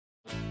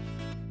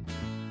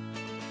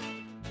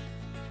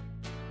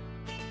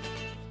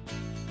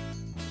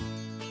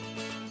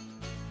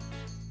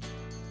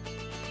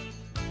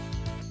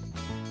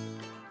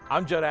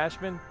I'm Judd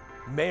Ashman,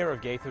 Mayor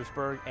of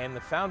Gaithersburg, and the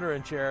founder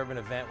and chair of an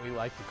event we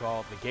like to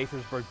call the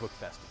Gaithersburg Book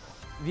Festival.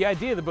 The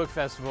idea of the book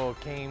festival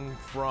came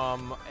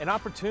from an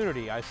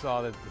opportunity I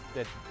saw that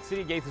the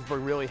city of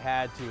Gaithersburg really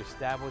had to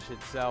establish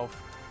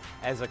itself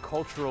as a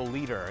cultural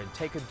leader and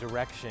take a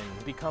direction,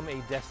 become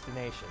a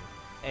destination.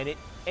 And at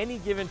any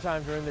given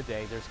time during the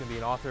day, there's going to be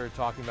an author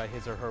talking about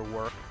his or her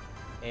work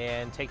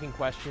and taking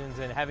questions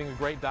and having a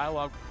great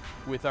dialogue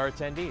with our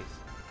attendees.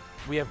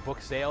 We have book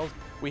sales,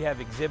 we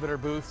have exhibitor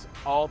booths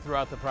all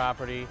throughout the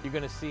property. You're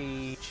going to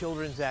see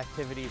children's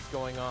activities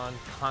going on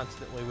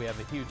constantly. We have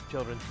a huge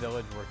children's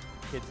village where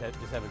kids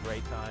just have a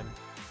great time.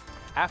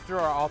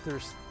 After our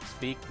authors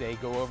speak, they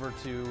go over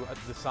to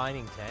the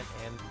signing tent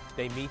and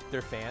they meet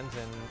their fans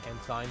and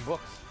sign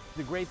books.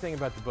 The great thing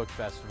about the book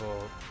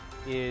festival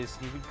is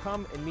you can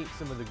come and meet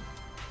some of the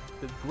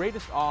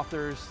greatest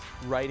authors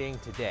writing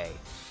today.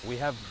 We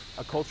have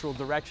a cultural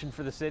direction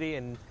for the city,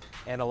 and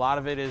a lot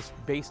of it is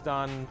based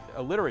on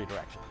a literary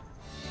direction.